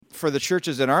for the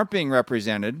churches that aren't being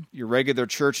represented, your regular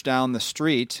church down the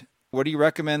street, what do you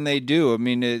recommend they do? I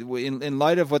mean, in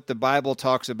light of what the Bible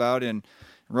talks about in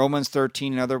Romans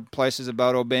 13 and other places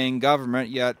about obeying government,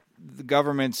 yet the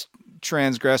government's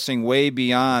transgressing way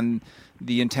beyond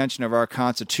the intention of our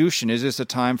Constitution. Is this a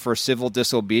time for civil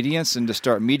disobedience and to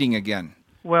start meeting again?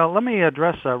 Well, let me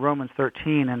address Romans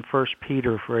 13 and 1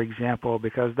 Peter, for example,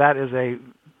 because that is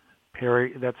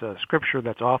that's a scripture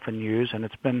that's often used, and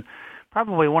it's been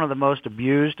probably one of the most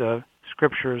abused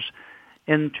scriptures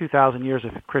in 2,000 years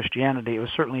of Christianity. It was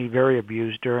certainly very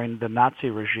abused during the Nazi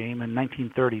regime in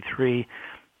 1933.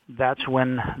 That's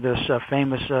when this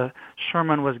famous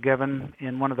sermon was given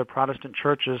in one of the Protestant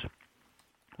churches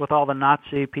with all the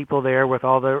Nazi people there, with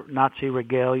all the Nazi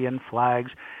regalia and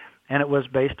flags, and it was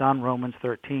based on Romans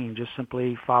 13, just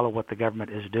simply follow what the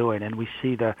government is doing, and we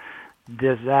see the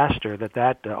disaster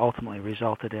that ultimately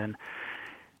resulted in.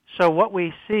 So what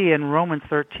we see in Romans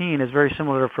 13 is very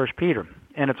similar to 1 Peter,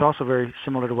 and it's also very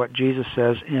similar to what Jesus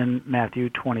says in Matthew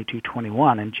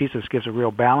 22:21, and Jesus gives a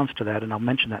real balance to that, and I'll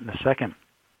mention that in a second.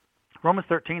 Romans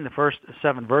 13, the first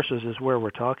 7 verses, is where we're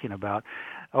talking about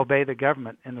obey the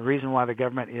government, and the reason why the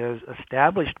government is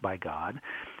established by God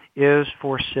is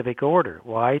for civic order.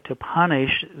 Why? To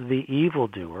punish the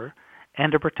evildoer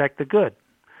and to protect the good.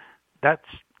 That's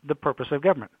the purpose of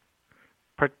government.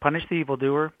 Punish the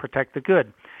evildoer, protect the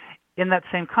good. In that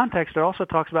same context, it also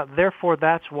talks about, therefore,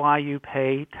 that's why you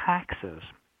pay taxes.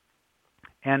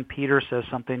 And Peter says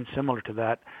something similar to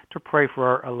that, to pray for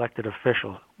our elected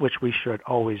officials, which we should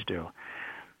always do.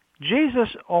 Jesus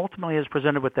ultimately is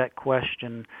presented with that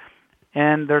question,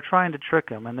 and they're trying to trick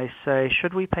him, and they say,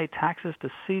 should we pay taxes to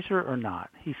Caesar or not?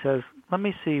 He says, let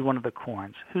me see one of the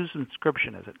coins. Whose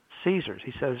inscription is it? Caesar's.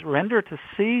 He says, render to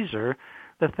Caesar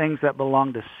the things that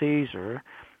belong to Caesar,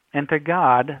 and to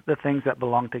God the things that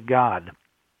belong to God.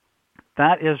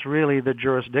 That is really the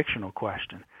jurisdictional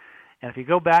question. And if you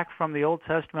go back from the Old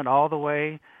Testament all the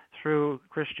way through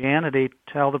Christianity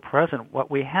till the present,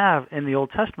 what we have in the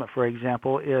Old Testament, for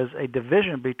example, is a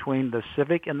division between the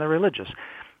civic and the religious.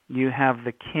 You have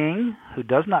the king, who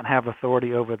does not have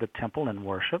authority over the temple and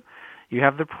worship. You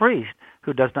have the priest,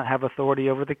 who does not have authority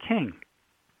over the king.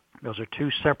 Those are two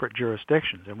separate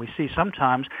jurisdictions. And we see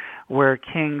sometimes where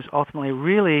kings ultimately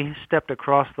really stepped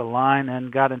across the line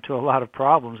and got into a lot of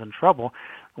problems and trouble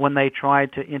when they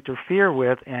tried to interfere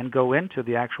with and go into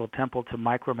the actual temple to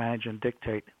micromanage and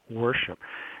dictate worship.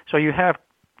 So you have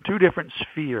two different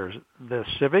spheres, the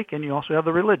civic and you also have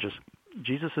the religious.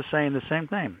 Jesus is saying the same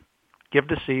thing. Give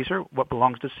to Caesar what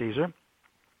belongs to Caesar,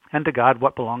 and to God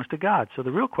what belongs to God. So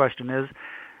the real question is,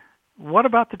 what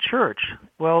about the church?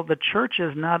 Well, the church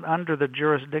is not under the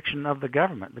jurisdiction of the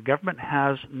government. The government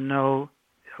has no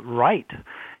right,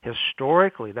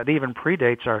 historically, that even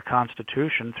predates our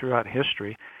Constitution throughout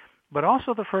history, but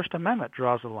also the First Amendment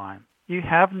draws a line. You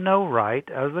have no right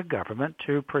as a government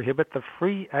to prohibit the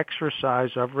free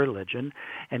exercise of religion,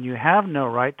 and you have no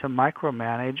right to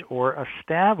micromanage or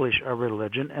establish a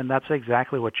religion, and that's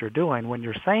exactly what you're doing. When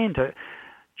you're saying to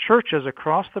churches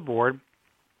across the board,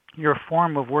 your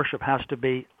form of worship has to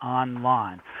be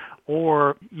online,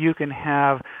 or you can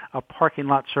have a parking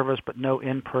lot service but no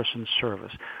in-person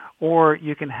service, or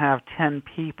you can have 10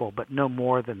 people but no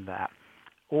more than that,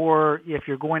 or if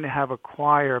you're going to have a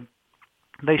choir,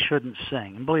 they shouldn't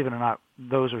sing. And believe it or not,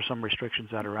 those are some restrictions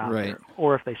that are out there.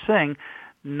 Or if they sing,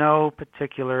 no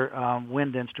particular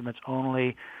wind instruments,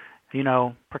 only,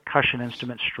 percussion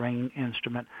instrument, string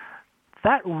instrument.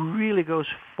 That really goes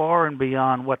far and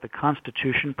beyond what the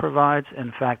Constitution provides.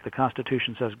 In fact, the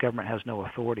Constitution says government has no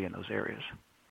authority in those areas.